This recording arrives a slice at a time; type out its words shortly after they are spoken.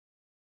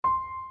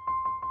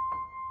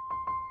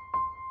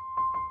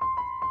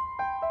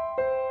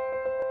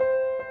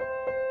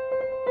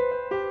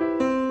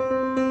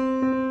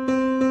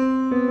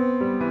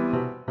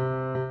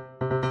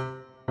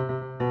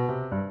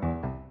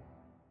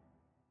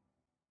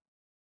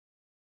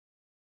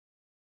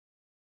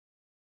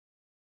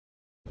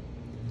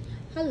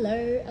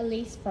Hello,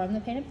 Elise from the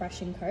Painted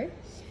Brush & Co.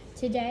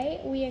 Today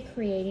we are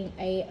creating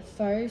a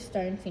faux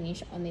stone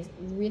finish on this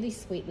really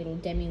sweet little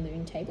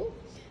demi-lune table.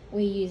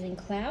 We're using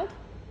Cloud,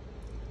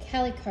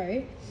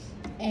 Calico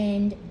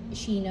and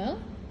Chino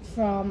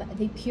from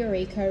the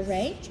Pureco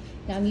range.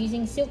 Now I'm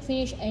using silk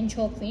finish and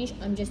chalk finish.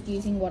 I'm just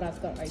using what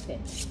I've got open.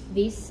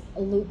 This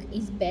look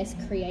is best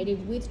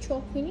created with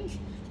chalk finish,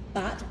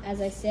 but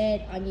as I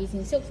said, I'm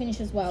using silk finish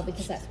as well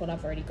because that's what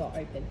I've already got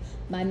open.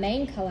 My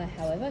main color,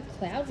 however,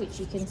 Cloud, which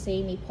you can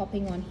see me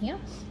popping on here,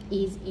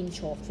 is in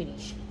chalk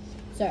finish.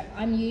 So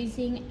I'm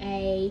using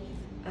a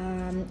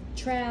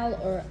trowel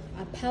or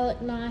a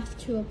palette knife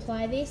to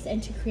apply this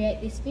and to create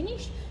this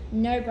finish.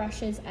 No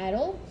brushes at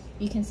all.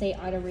 You can see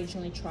I'd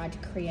originally tried to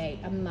create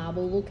a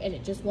marble look and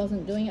it just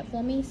wasn't doing it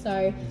for me,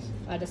 so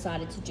I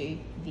decided to do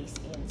this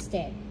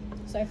instead.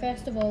 So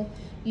first of all,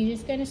 you're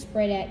just going to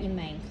spread out your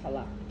main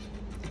color.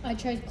 I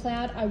chose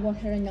Cloud. I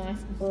wanted a nice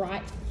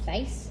bright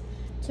base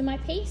to my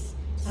piece,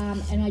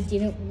 and I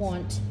didn't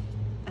want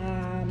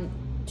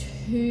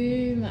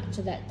too much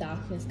of that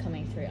darkness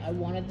coming through. I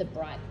wanted the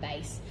bright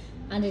base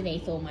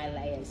underneath all my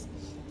layers.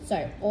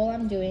 So all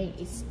I'm doing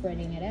is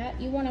spreading it out.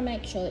 You want to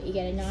make sure that you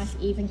get a nice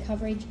even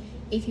coverage.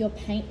 If your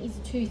paint is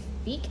too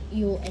thick,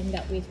 you'll end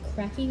up with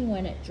cracking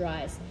when it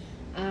dries.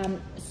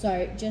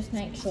 So just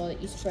make sure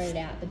that you spread it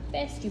out the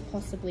best you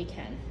possibly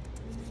can.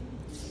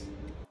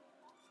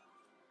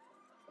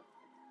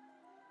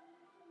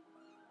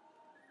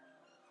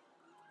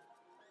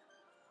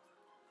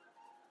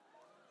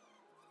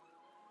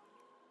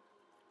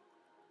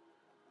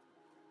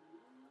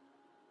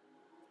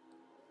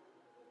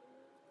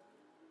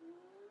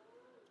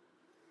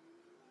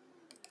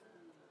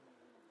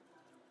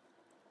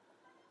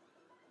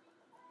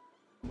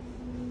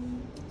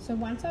 So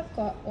once I've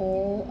got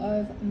all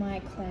of my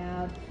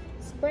Cloud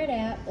spread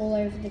out all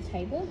over the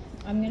table,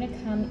 I'm going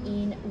to come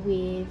in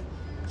with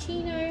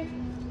Chino,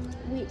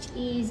 which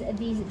is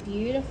this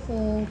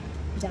beautiful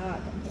dark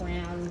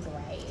brown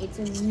grey. It's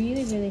a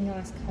really, really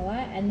nice colour,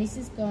 and this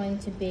is going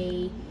to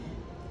be,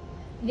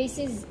 this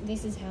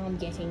is how I'm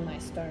getting my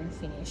stone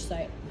finish.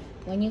 So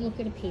when you look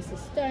at a piece of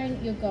stone,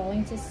 you're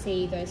going to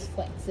see those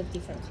flecks of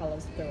different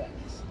colours through it.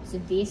 So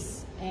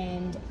this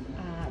and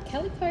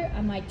Calico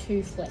are my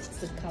two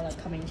flecks of colour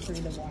coming through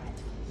the white.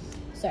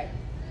 So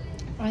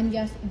I'm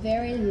just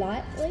very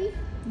lightly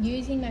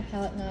using my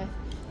palette knife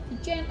to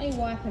gently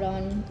wipe it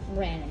on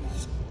randomly,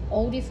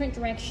 all different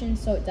directions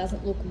so it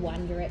doesn't look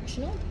one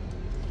directional.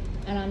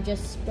 And I'm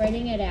just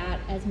spreading it out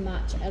as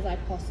much as I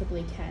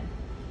possibly can.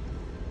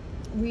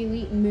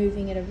 Really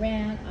moving it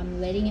around.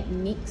 I'm letting it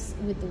mix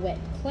with the wet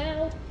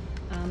Cloud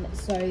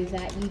so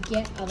that you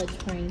get other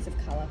tones of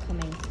colour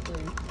coming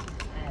through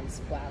as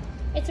well.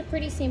 It's a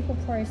pretty simple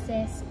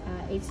process.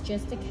 It's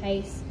just a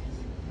case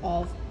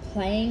of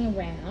playing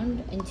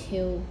around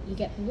until you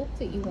get the look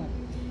that you want.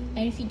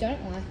 And if you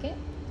don't like it,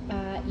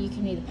 you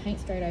can either paint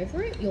straight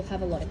over it. You'll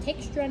have a lot of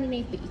texture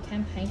underneath, but you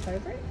can paint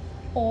over it,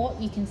 or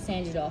you can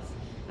sand it off.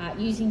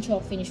 Using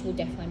chalk finish will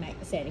definitely make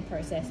the sanding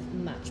process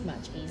much,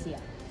 much easier.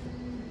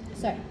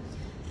 So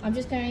I'm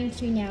just going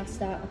to now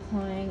start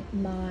applying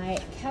my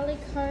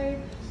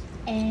Calico,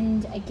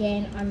 and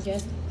again I'm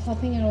just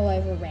popping it all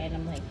over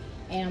randomly,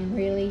 and I'm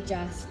really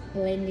just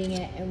blending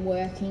it and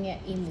working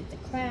it in with the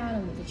Cloud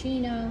and with the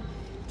Chino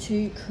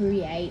to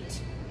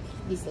create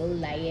this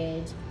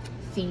layered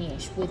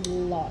finish with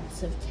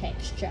lots of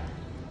texture.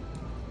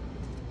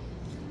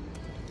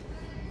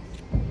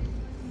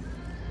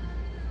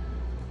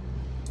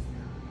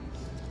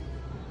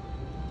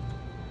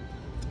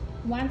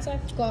 Once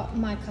I've got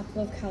my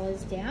couple of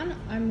colours down,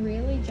 I'm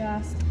really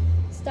just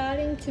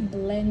starting to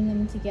blend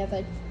them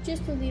together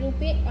just a little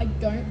bit. I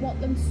don't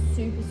want them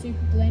super,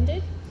 super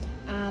blended,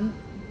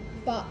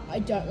 but I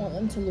don't want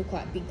them to look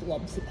like big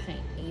globs of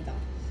paint either.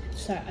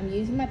 So I'm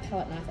using my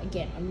palette knife.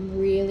 Again, I'm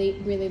really,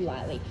 really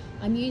lightly.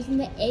 I'm using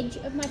the edge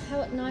of my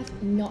palette knife,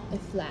 not the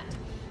flat.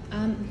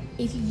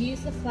 If you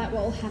use the flat,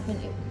 what will happen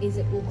is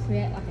it will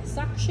create like a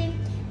suction,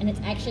 and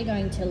it's actually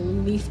going to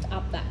lift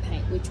up that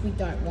paint, which we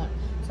don't want.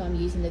 So I'm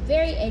using the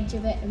very edge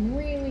of it and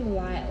really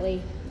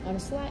lightly on a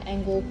slight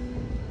angle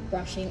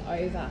brushing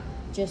over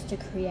just to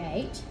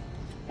create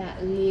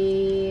that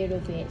little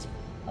bit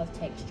of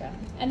texture.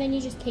 And then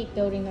you just keep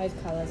building those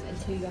colours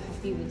until you're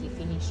happy with your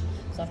finish.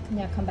 So I've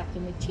now come back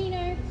in with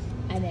Chino,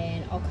 and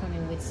then I'll come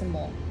in with some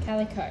more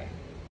Calico.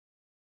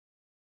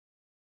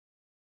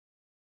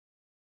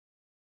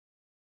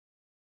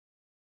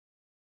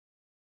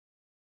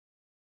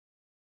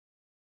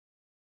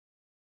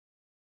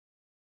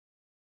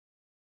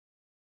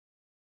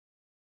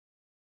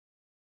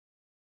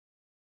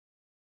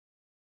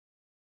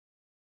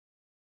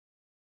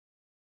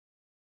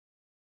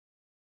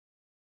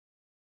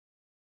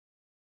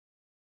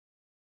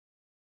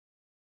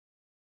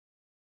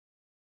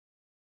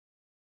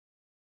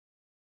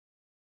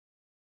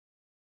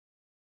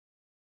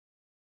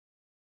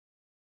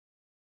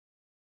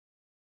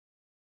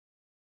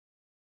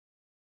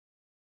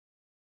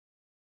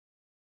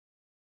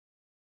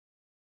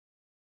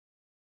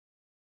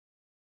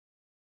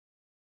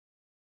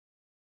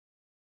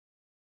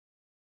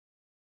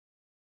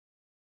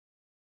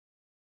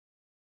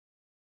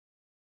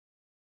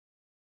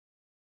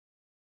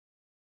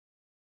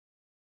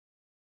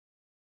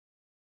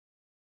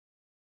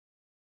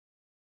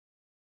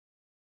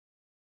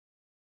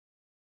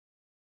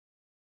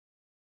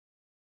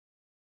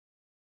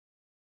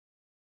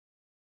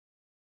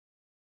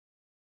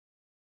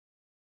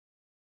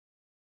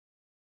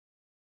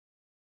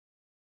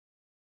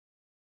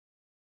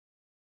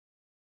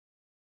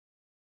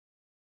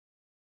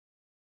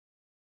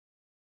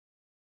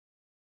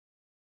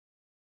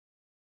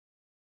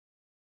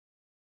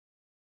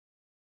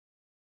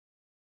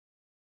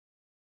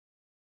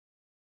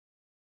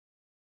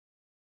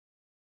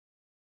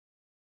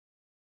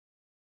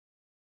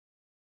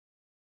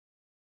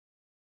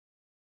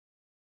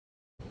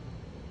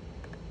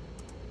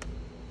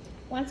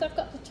 once I've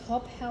got the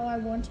top how I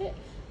want it,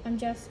 I'm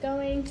just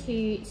going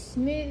to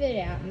smooth it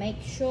out,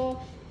 make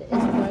sure that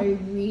there's no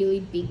really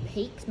big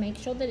peaks, make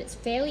sure that it's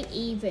fairly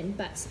even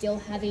but still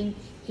having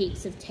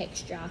heaps of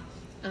texture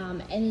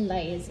and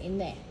layers in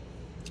there.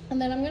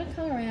 And then I'm going to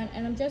come around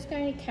and I'm just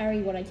going to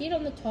carry what I did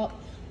on the top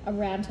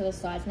around to the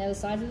sides. Now the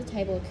sides of the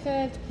table are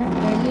curved, they're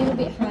a little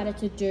bit harder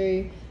to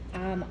do.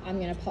 I'm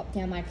going to pop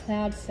down my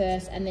cloud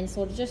first and then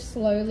sort of just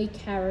slowly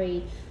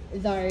carry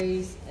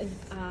those,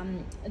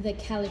 the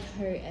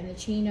calico and the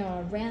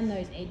chino around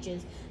those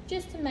edges,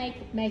 just to make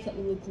it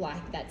look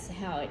like that's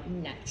how it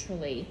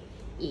naturally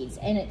is.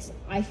 And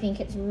I think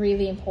it's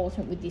really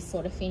important with this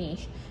sort of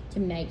finish to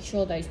make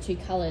sure those two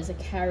colors are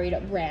carried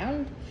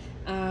around.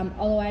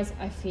 Otherwise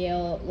I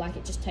feel like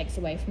it just takes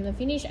away from the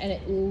finish and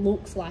it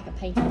looks like a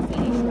painted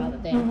finish rather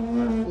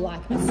than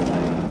like a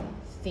stone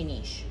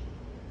finish.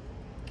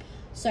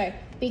 So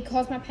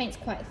because my paint's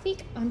quite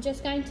thick, I'm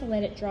just going to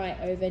let it dry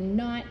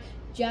overnight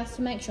just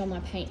to make sure my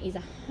paint is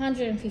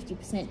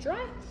 150%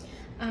 dry.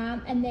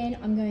 And then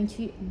I'm going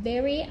to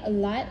very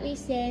lightly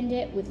sand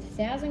it with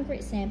 1000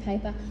 grit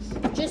sandpaper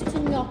just to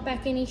knock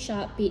back any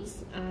sharp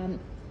bits.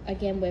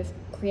 Again, we've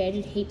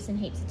created heaps and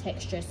heaps of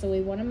texture, so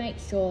we want to make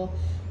sure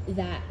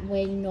that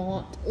we're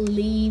not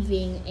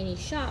leaving any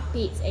sharp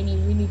bits, any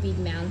really big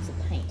mounds of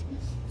paint.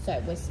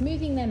 So we're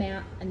smoothing them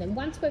out, and then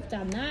once we've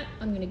done that,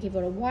 I'm going to give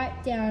it a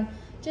wipe down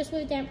just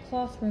with a damp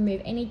cloth,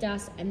 remove any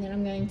dust, and then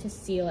I'm going to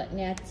seal it.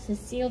 Now to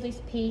seal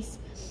this piece,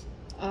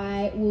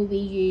 I will be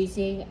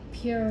using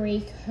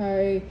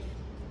Pureco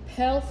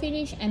Pearl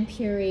Finish and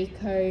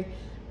Pureco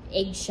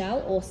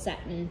Eggshell or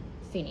Satin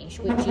Finish,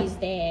 which is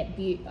their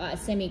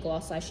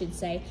semi-gloss, I should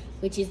say,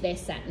 which is their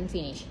satin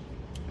finish.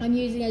 I'm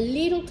using a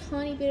little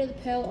tiny bit of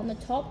the pearl on the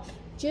top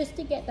just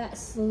to get that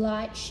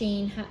slight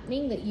sheen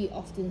happening that you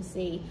often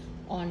see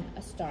on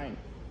a stone.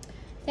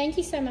 Thank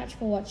you so much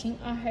for watching.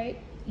 I hope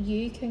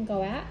you can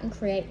go out and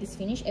create this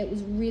finish. It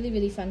was really,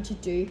 really fun to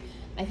do.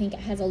 I think it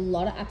has a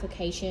lot of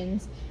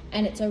applications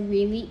and it's a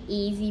really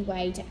easy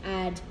way to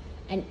add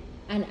an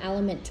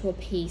element to a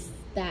piece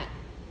that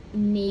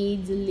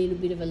needs a little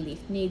bit of a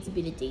lift, needs a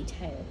bit of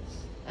detail.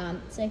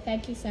 So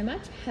thank you so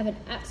much. Have an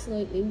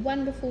absolutely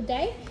wonderful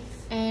day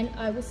and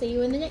I will see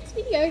you in the next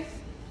video.